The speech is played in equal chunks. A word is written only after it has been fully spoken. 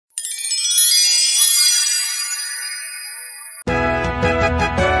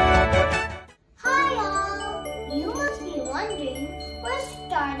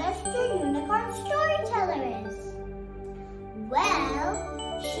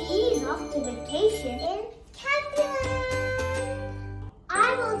wants a vacation in Canada.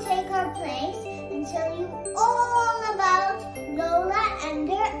 I will take her place and tell you all about Lola and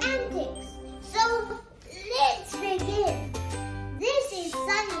her antics. So let's begin. This is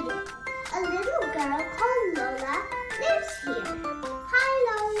Sunnydale. A little girl called Lola lives here. Hi,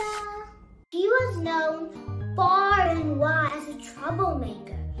 Lola. She was known far and wide as a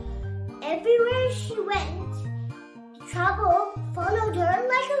troublemaker. Everywhere she went, trouble followed her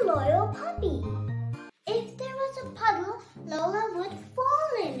like a loyal puppy. If there was a puddle, Lola would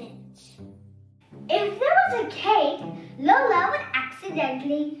fall in it. If there was a cake, Lola would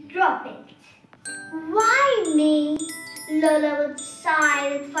accidentally drop it. Why me? Lola would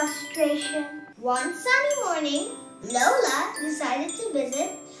sigh with frustration. One sunny morning, Lola decided to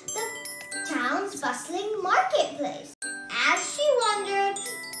visit the town's bustling marketplace. As she wandered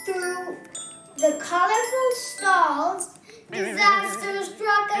through the colorful stalls, disaster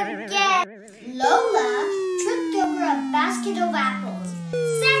struck again. Lola tripped over a basket of apples,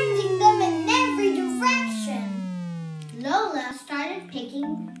 sending them in every direction. Lola started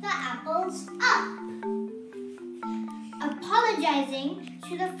picking the apples up, apologizing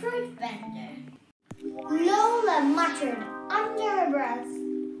to the fruit vendor. Lola muttered under her breath,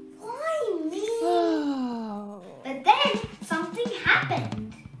 "Why me?" But then something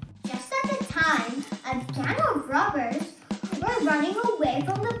happened. Just at the time, a gang of robbers were running away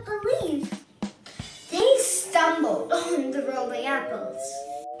from the police. They stumbled on the rolling apples.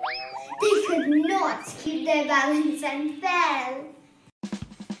 They could not keep their balance and fell.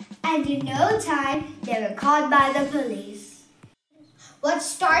 And in no time, they were caught by the police. What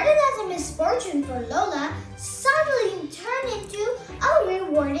started as a misfortune for Lola suddenly turned into a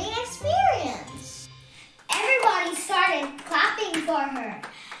rewarding experience. Everybody started clapping for her,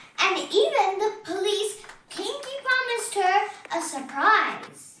 and even the police pinky promised her a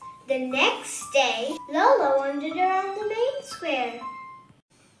surprise. The next day, Lola wandered around the main square.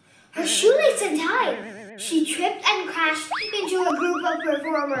 Her shoelace untied. She tripped and crashed into a group of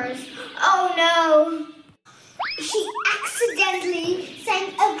performers. Oh no! She accidentally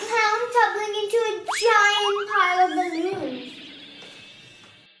sent a clown tumbling into a giant pile of balloons.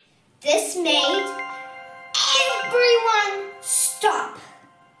 This made everyone stop,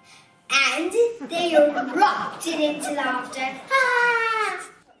 and they erupted into laughter. Ha!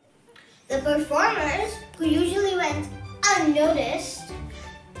 The performers, who usually went unnoticed,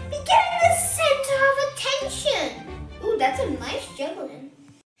 became the center of attention. Ooh, that's a nice juggling.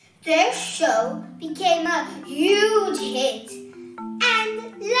 Their show became a huge hit, and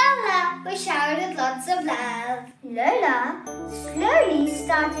Lola was showered with lots of love. Lola slowly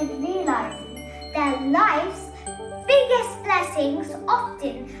started realizing that life's biggest blessings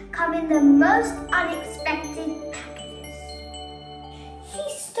often come in the most unexpected packages. She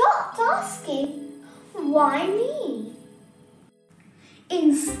stopped asking, "Why me?"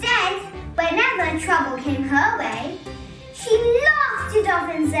 Instead, whenever trouble came her way, she laughed it off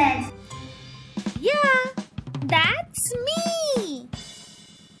and said, "Yeah, that's me."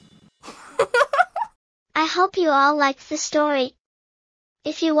 I hope you all liked the story.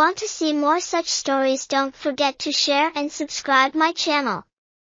 If you want to see more such stories, don't forget to share and subscribe my channel.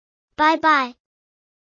 Bye bye.